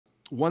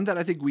One that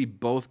I think we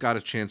both got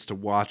a chance to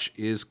watch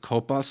is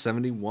COPA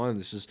 71.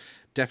 This is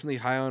definitely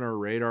high on our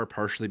radar,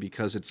 partially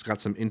because it's got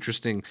some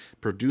interesting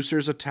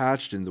producers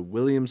attached in the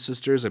Williams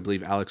sisters, I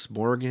believe Alex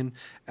Morgan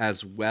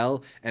as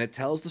well. And it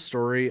tells the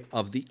story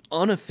of the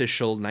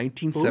unofficial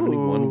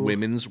 1971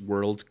 Women's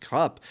World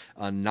Cup,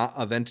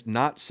 event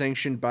not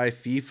sanctioned by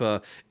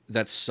FIFA,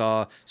 that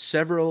saw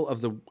several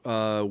of the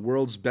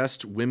world's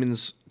best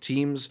women's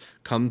teams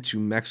come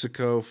to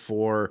Mexico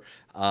for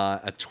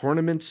a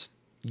tournament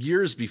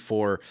years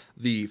before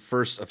the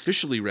first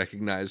officially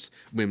recognized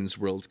Women's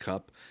World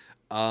Cup.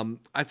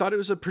 I thought it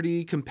was a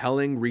pretty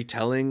compelling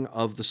retelling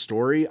of the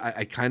story.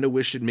 I kind of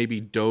wish it maybe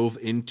dove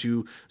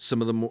into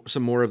some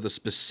more of the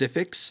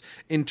specifics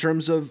in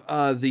terms of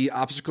the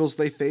obstacles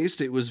they faced.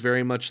 It was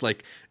very much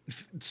like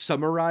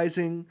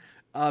summarizing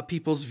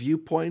people's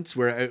viewpoints,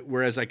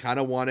 whereas I kind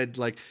of wanted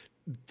like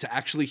to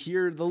actually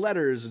hear the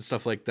letters and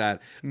stuff like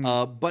that.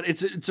 But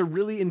it's a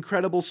really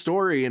incredible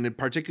story, and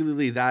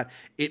particularly that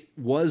it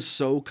was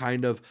so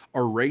kind of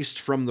erased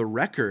from the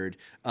record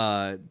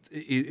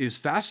is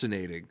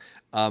fascinating.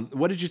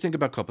 What did you think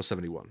about Copa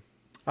 71?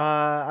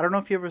 I don't know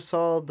if you ever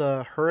saw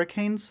the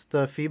Hurricanes,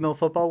 the female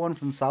football one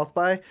from South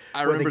by.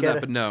 I remember that,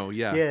 but no,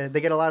 yeah. Yeah,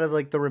 they get a lot of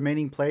like the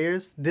remaining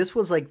players. This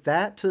was like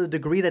that to the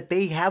degree that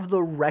they have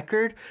the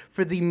record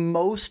for the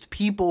most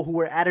people who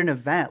were at an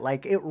event.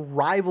 Like it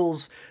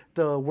rivals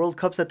the World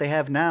Cups that they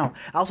have now.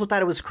 I also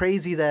thought it was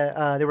crazy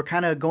that they were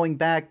kind of going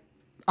back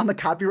on the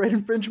copyright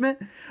infringement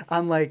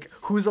on like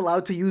who's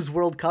allowed to use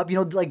World Cup,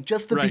 like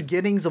just the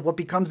beginnings of what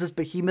becomes this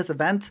behemoth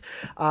event.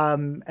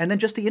 And then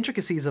just the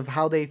intricacies of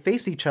how they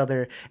face each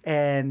other,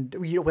 and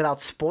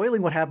without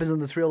spoiling what happens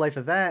in this real life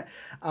event,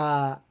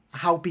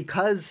 how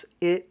because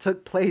it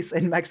took place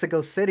in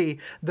Mexico City,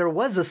 there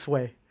was a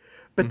sway.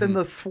 But then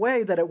the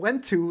sway that it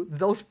went to,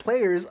 those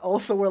players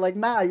also were like,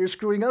 nah, you're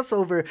screwing us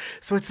over.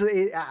 So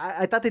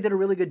I thought they did a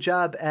really good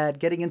job at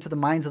getting into the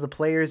minds of the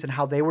players and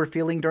how they were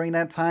feeling during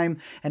that time.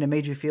 And it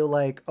made you feel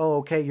like, oh,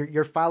 okay,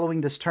 you're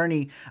following this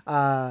tourney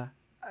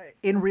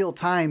in real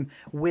time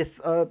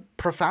with a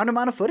profound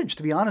amount of footage,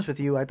 to be honest with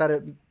you. I thought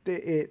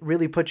it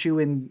really put you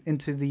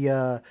into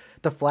the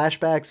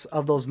flashbacks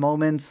of those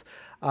moments.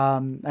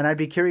 And I'd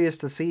be curious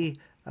to see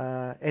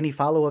any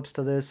follow-ups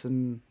to this.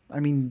 And I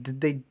mean,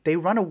 did they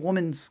run a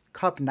women's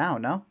cup now?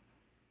 No.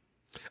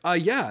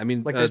 Yeah, I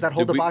mean, like there's that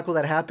whole debacle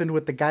that happened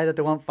with the guy that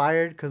they want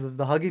fired because of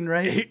the hugging,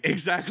 right?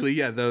 Exactly.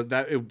 Yeah,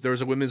 there was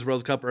a Women's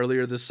World Cup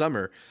earlier this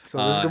summer, so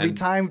this is gonna be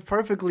timed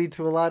perfectly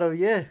to a lot of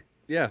yeah.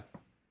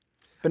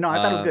 But no, I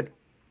thought it was good.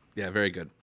 Yeah, very good.